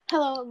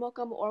Hello and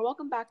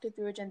welcome back to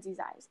Through a Gen Z's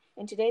Eyes.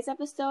 In today's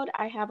episode,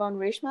 I have on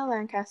Reshma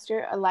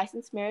Lancaster, a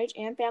licensed marriage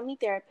and family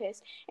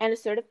therapist and a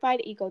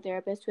certified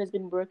ecotherapist who has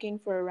been working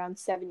for around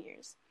 7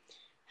 years.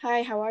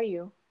 Hi, how are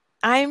you?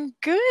 I'm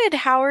good.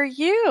 How are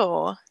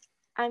you?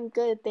 I'm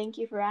good, thank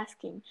you for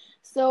asking.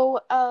 So,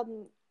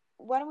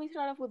 why don't we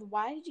start off with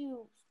why did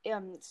you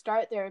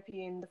start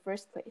therapy in the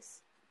first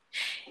place?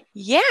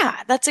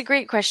 Yeah, that's a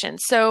great question.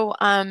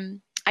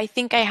 I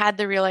think I had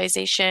the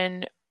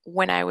realization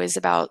when I was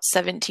about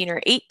 17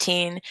 or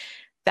 18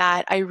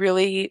 that I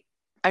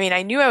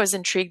knew I was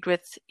intrigued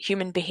with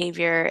human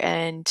behavior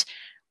and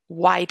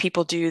why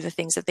people do the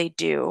things that they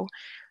do.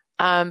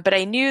 But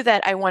I knew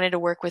that I wanted to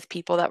work with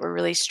people that were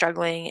really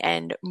struggling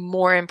and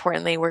more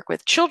importantly, work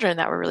with children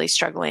that were really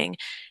struggling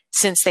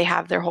since they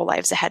have their whole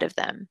lives ahead of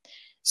them.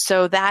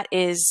 So that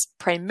is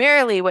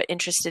primarily what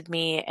interested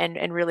me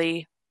and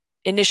really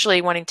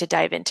initially wanting to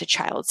dive into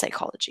child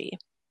psychology.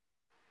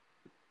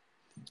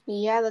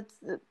 Yeah,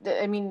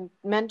 I mean,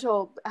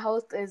 mental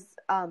health is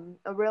a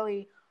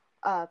really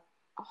uh,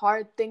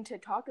 hard thing to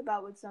talk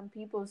about with some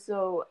people.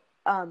 So,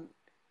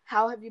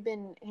 how have you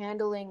been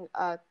handling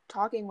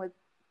talking with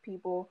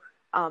people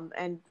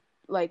and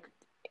like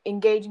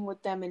engaging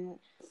with them and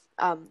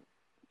um,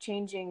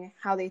 changing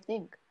how they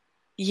think?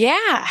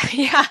 Yeah,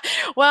 yeah.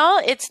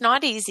 Well, it's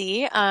not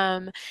easy.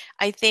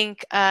 I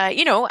think,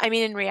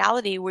 in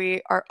reality,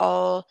 we are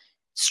all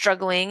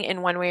struggling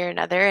in one way or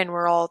another, and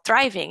we're all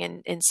thriving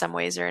in some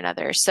ways or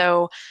another.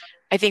 So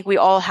I think we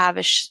all have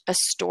a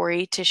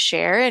story to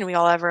share, and we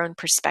all have our own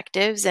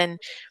perspectives. And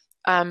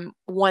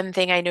one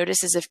thing I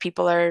notice is if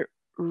people are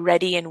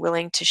ready and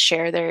willing to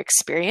share their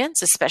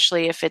experience,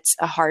 especially if it's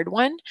a hard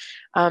one,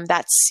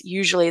 that's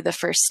usually the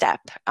first step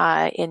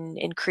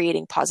in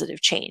creating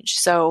positive change.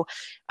 So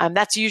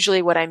that's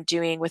usually what I'm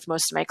doing with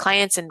most of my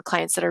clients and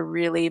clients that are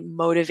really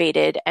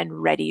motivated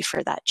and ready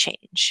for that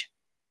change.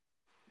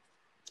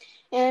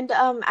 And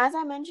as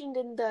I mentioned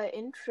in the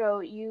intro,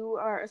 you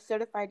are a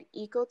certified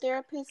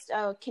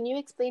ecotherapist. Can you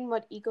explain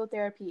what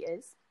ecotherapy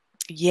is?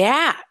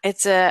 Yeah,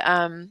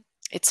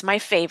 it's my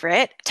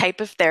favorite type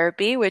of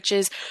therapy, which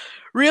is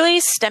really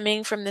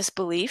stemming from this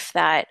belief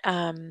that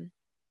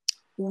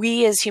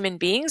we as human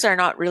beings are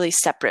not really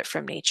separate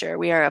from nature.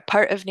 We are a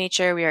part of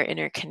nature. We are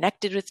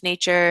interconnected with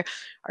nature.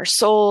 Our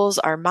souls,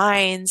 our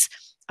minds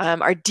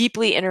are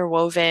deeply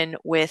interwoven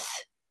with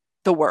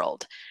the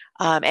world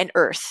and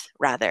Earth,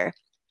 rather.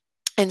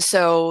 And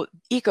so,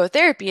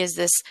 ecotherapy is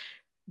this,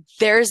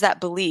 there's that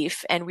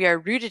belief, and we are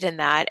rooted in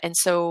that. And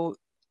so,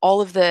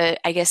 all of the,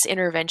 I guess,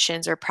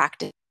 interventions or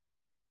practices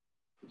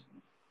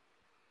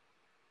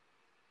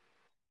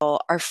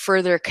are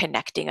further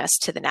connecting us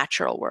to the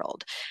natural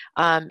world,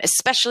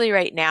 especially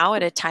right now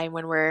at a time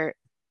when we're,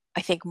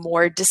 I think,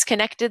 more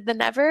disconnected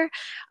than ever.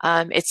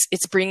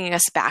 It's bringing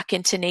us back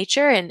into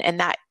nature, and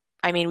that,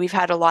 I mean, we've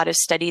had a lot of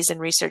studies and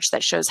research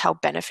that shows how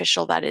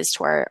beneficial that is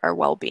to our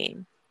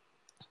well-being.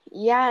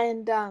 Yeah,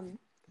 and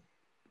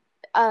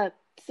Uh,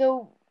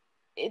 so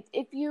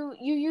if you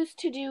used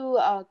to do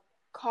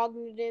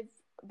cognitive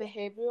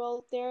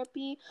behavioral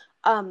therapy,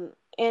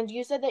 and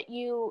you said that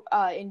you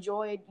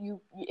enjoyed you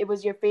it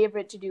was your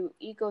favorite to do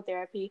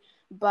ecotherapy,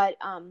 but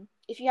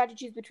if you had to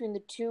choose between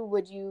the two,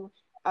 would you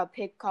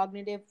pick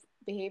cognitive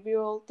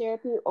behavioral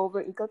therapy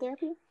over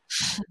ecotherapy?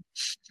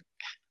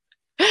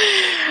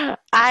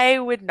 I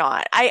would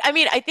not. I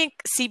mean, I think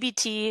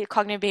CBT,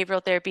 cognitive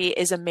behavioral therapy,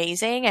 is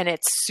amazing and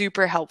it's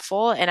super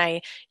helpful. And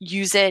I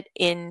use it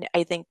in,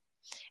 I think,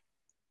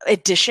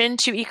 addition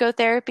to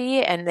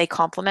ecotherapy and they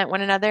complement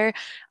one another.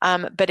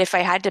 But if I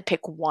had to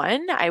pick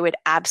one, I would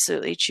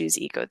absolutely choose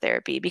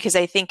ecotherapy because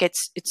I think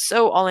it's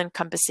so all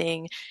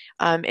encompassing.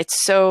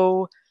 It's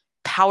so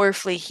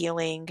powerfully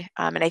healing.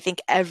 And I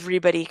think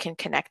everybody can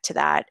connect to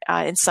that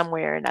in some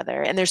way or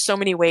another. And there's so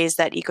many ways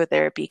that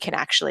ecotherapy can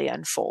actually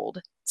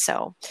unfold.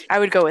 So I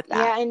would go with that.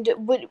 Yeah, and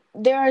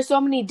there are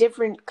so many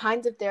different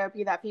kinds of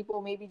therapy that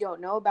people maybe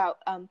don't know about.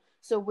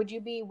 So would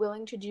you be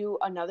willing to do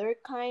another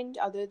kind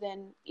other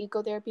than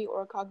ecotherapy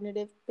or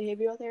cognitive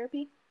behavioral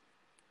therapy?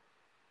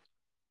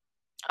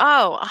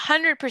 Oh,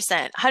 100%.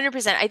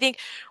 100%. I think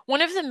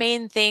one of the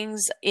main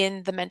things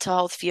in the mental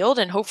health field,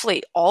 and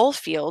hopefully all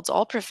fields,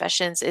 all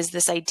professions, is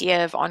this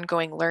idea of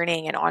ongoing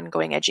learning and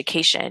ongoing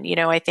education.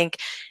 I think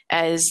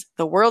as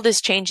the world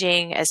is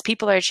changing, as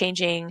people are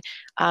changing,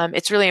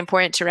 it's really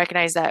important to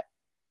recognize that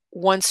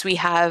once we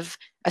have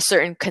a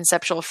certain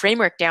conceptual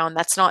framework down,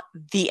 that's not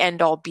the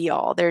end all be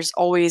all. There's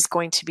always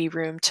going to be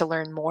room to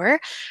learn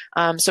more.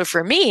 So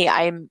for me,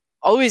 I'm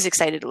always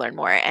excited to learn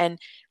more. And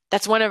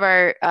that's one of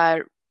our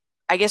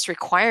I guess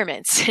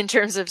requirements in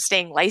terms of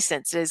staying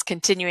licensed is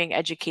continuing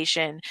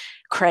education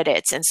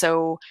credits. And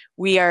so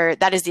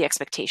that is the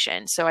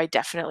expectation. So I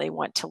definitely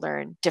want to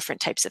learn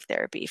different types of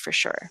therapy for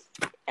sure.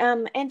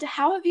 And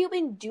how have you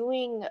been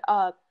doing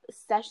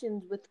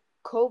sessions with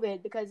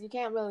COVID? Because you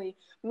can't really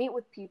meet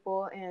with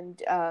people,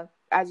 and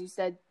as you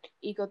said,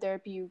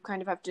 ecotherapy, you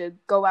kind of have to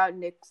go out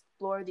and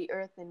explore the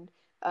earth and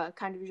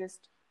kind of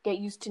just get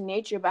used to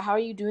nature. But how are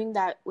you doing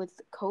that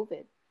with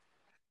COVID?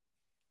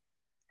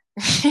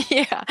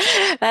 Yeah,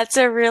 that's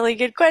a really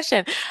good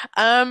question.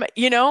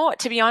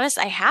 To be honest,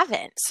 I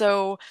haven't.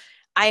 So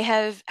I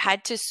have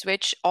had to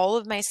switch all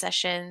of my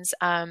sessions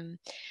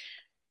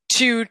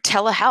to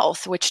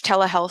telehealth, which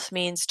telehealth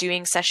means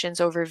doing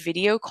sessions over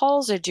video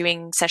calls or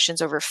doing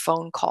sessions over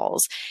phone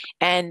calls.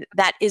 And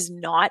that is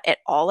not at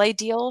all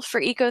ideal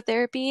for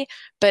ecotherapy,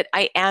 but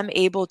I am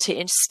able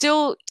to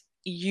still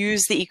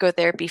use the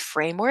ecotherapy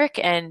framework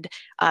and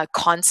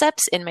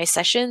concepts in my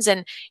sessions.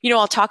 And,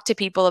 I'll talk to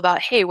people about,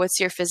 hey, what's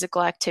your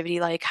physical activity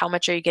like? How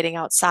much are you getting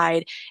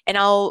outside? And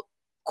I'll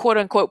quote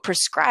unquote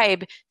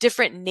prescribe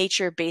different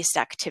nature based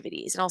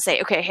activities. And I'll say,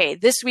 okay, hey,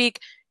 this week,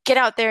 get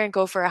out there and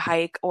go for a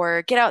hike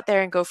or get out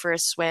there and go for a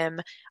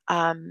swim,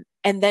 and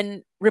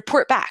then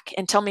report back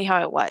and tell me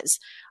how it was,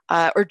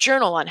 or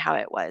journal on how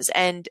it was.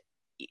 And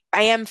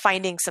I am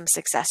finding some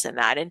success in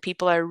that. And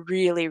people are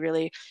really,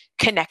 really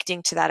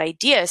connecting to that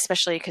idea,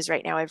 especially because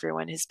right now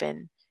everyone has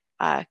been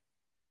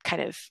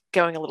kind of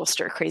going a little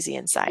stir crazy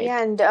inside.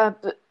 Yeah, and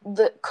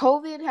the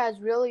COVID has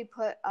really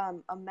put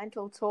a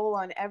mental toll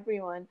on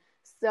everyone.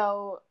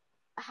 So,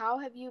 how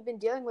have you been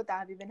dealing with that?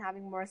 Have you been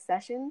having more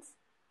sessions?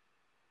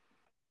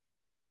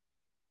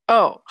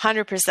 Oh,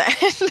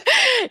 100%.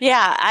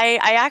 Yeah, I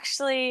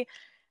actually,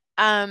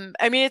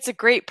 I mean, it's a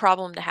great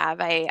problem to have.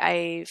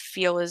 I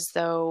feel as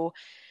though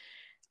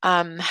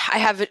I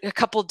have a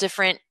couple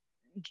different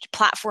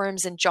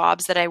platforms and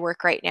jobs that I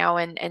work right now,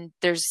 and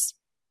there's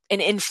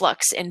an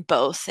influx in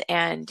both.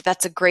 And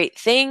that's a great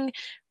thing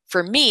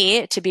for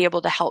me to be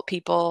able to help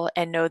people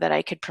and know that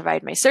I could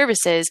provide my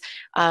services.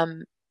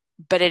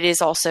 But it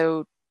is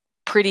also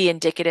pretty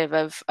indicative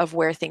of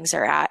where things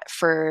are at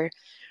for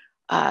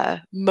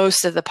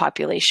most of the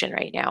population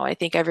right now. I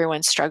think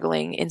everyone's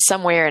struggling in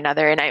some way or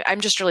another. And I'm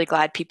just really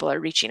glad people are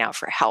reaching out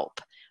for help,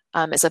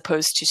 as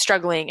opposed to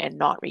struggling and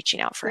not reaching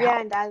out for Yeah,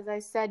 help. and as I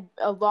said,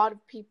 a lot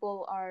of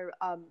people are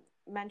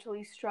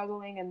mentally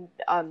struggling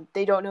and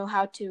they don't know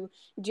how to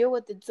deal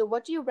with it. So,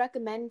 what do you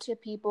recommend to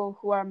people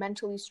who are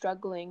mentally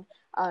struggling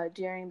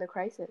during the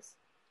crisis?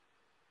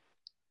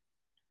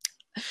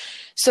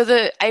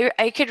 So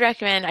I could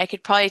recommend, I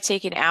could probably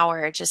take an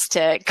hour just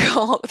to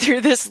go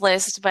through this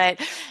list, but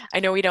I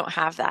know we don't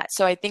have that.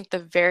 So I think the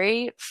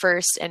very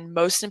first and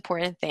most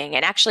important thing,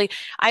 and actually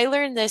I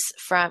learned this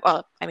from,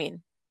 well, I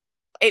mean,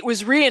 it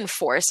was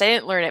reinforced. I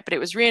didn't learn it, but it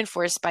was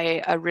reinforced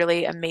by a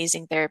really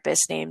amazing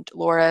therapist named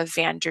Laura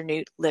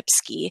Vandernoot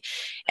Lipsky.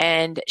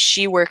 And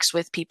she works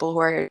with people who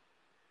are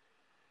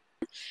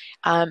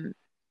um,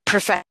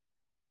 professional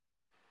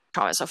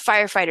trauma. So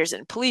firefighters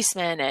and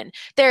policemen and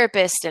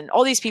therapists and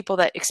all these people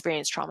that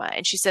experience trauma.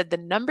 And she said the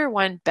number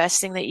one best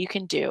thing that you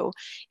can do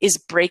is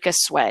break a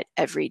sweat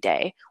every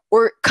day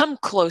or come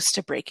close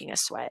to breaking a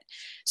sweat.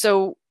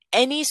 So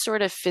any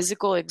sort of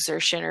physical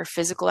exertion or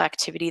physical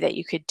activity that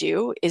you could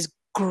do is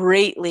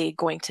greatly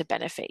going to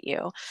benefit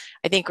you.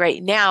 I think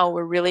right now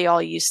we're really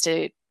all used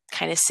to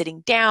kind of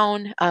sitting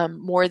down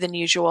more than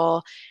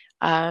usual.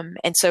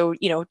 And so,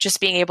 just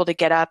being able to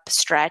get up,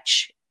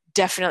 stretch,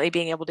 definitely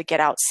being able to get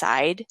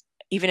outside,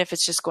 even if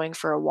it's just going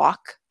for a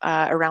walk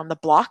around the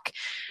block.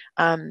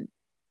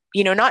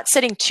 Not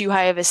setting too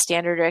high of a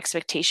standard or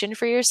expectation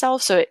for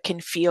yourself so it can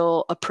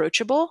feel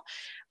approachable,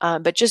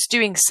 but just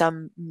doing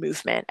some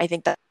movement. I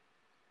think that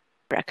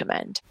I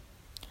recommend.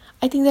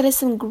 I think that is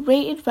some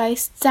great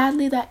advice.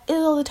 Sadly, that is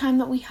all the time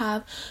that we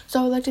have. So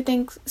I would like to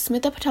thank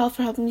Smita Patel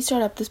for helping me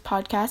start up this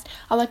podcast.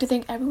 I'd like to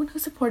thank everyone who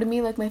supported me,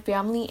 like my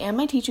family and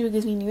my teacher who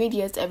gives me new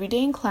ideas every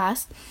day in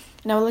class.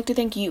 And I would like to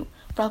thank you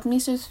for helping me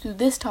search through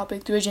this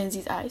topic through a Gen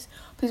Z's eyes.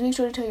 Please make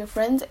sure to tell your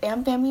friends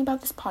and family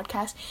about this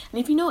podcast. And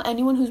if you know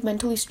anyone who's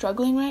mentally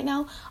struggling right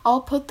now,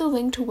 I'll put the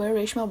link to where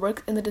Reshma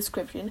works in the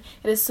description.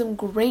 It is some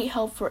great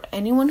help for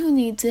anyone who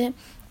needs it.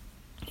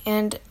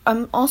 And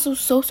I'm also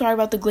so sorry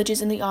about the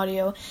glitches in the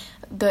audio.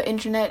 The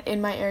internet in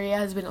my area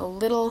has been a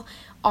little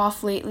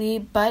off lately,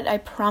 but I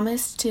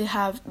promise to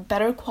have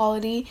better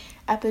quality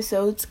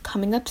episodes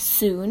coming up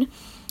soon.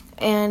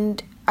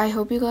 And I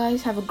hope you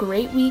guys have a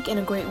great week and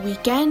a great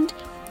weekend.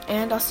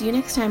 And I'll see you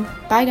next time.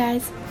 Bye,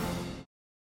 guys.